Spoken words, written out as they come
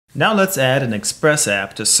Now let's add an Express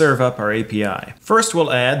app to serve up our API. First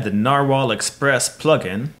we'll add the Nrwl Express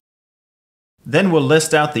plugin. Then we'll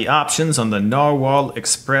list out the options on the Nrwl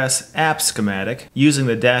Express app schematic using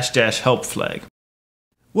the -- help flag.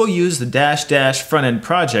 We'll use the --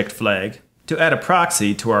 frontendProject flag to add a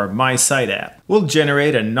proxy to our My Site app. We'll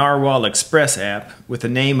generate a Nrwl Express app with the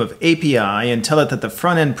name of API and tell it that the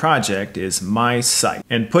frontend project is My Site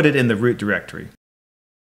and put it in the root directory.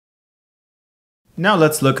 Now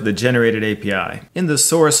let's look at the generated API. In the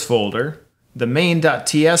source folder, the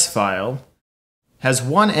main.ts file has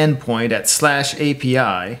one endpoint at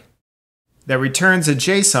 /API that returns a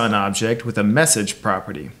JSON object with a message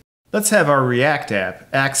property. Let's have our React app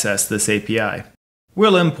access this API.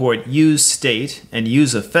 We'll import useState and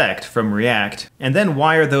useEffect from React and then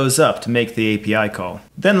wire those up to make the API call.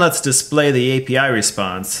 Then let's display the API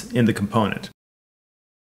response in the component.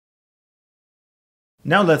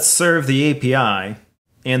 Now let's serve the API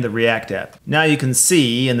and the React app. Now you can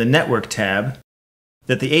see in the Network tab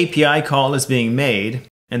that the API call is being made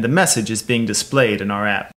and the message is being displayed in our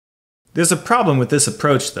app. There's a problem with this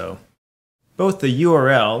approach though. Both the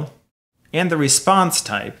URL and the response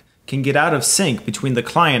type can get out of sync between the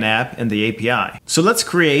client app and the API. So let's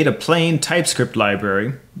create a plain Typescript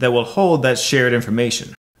library that will hold that shared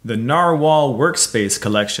information. The Nrwl Workspace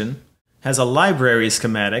collection has a library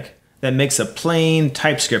schematic that makes a plain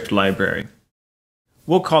Typescript library.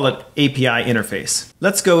 We'll call it API interface.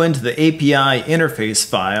 Let's go into the API interface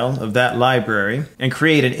file of that library and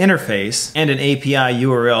create an interface and an API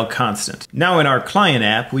URL constant. Now in our client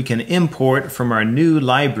app, we can import from our new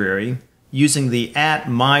library using the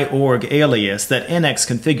 @myorg alias that NX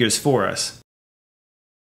configures for us.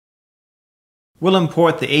 We'll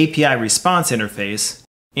import the API response interface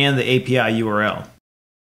and the API URL.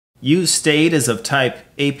 useState is of type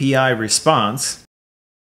API response,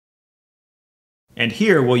 and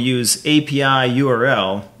here we'll use API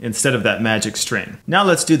URL instead of that magic string. Now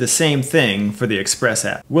let's do the same thing for the Express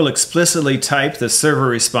app. We'll explicitly type the server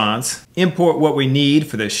response, import what we need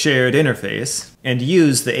for the shared interface, and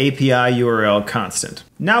use the API URL constant.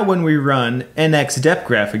 Now when we run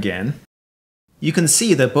nx-depgraph again, you can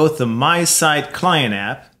see that both the My Site client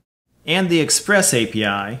app and the Express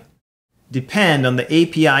API depend on the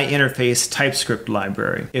API interface Typescript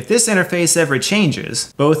library. If this interface ever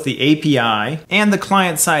changes, both the API and the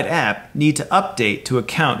client-side app need to update to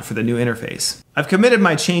account for the new interface. I've committed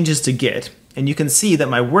my changes to Git, and you can see that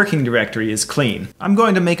my working directory is clean. I'm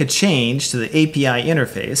going to make a change to the API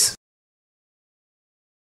interface,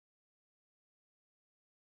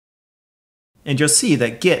 and you'll see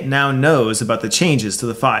that Git now knows about the changes to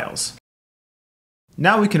the files.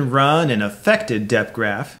 Now we can run an affected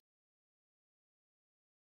depgraph,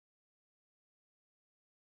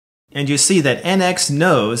 and you see that NX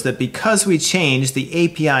knows that because we changed the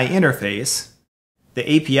API interface, the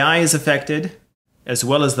API is affected, as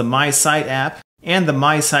well as the My Site app and the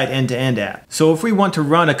My Site end-to-end app. So if we want to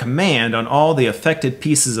run a command on all the affected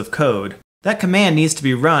pieces of code, that command needs to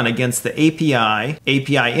be run against the API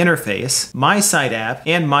interface, My Site app,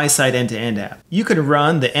 and My Site end-to-end app. You can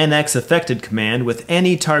run the NX affected command with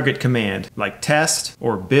any target command, like test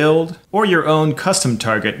or build, or your own custom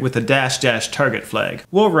target with the -- target flag.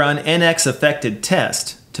 We'll run NX affected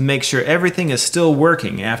test to make sure everything is still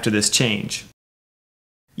working after this change.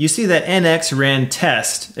 You see that NX ran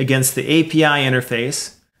test against the API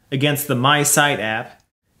interface, against the My Site app,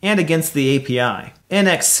 and against the API.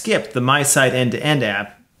 NX skipped the My Site end-to-end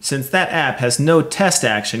app since that app has no test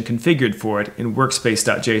action configured for it in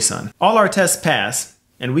workspace.json. All our tests pass,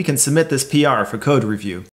 and we can submit this PR for code review.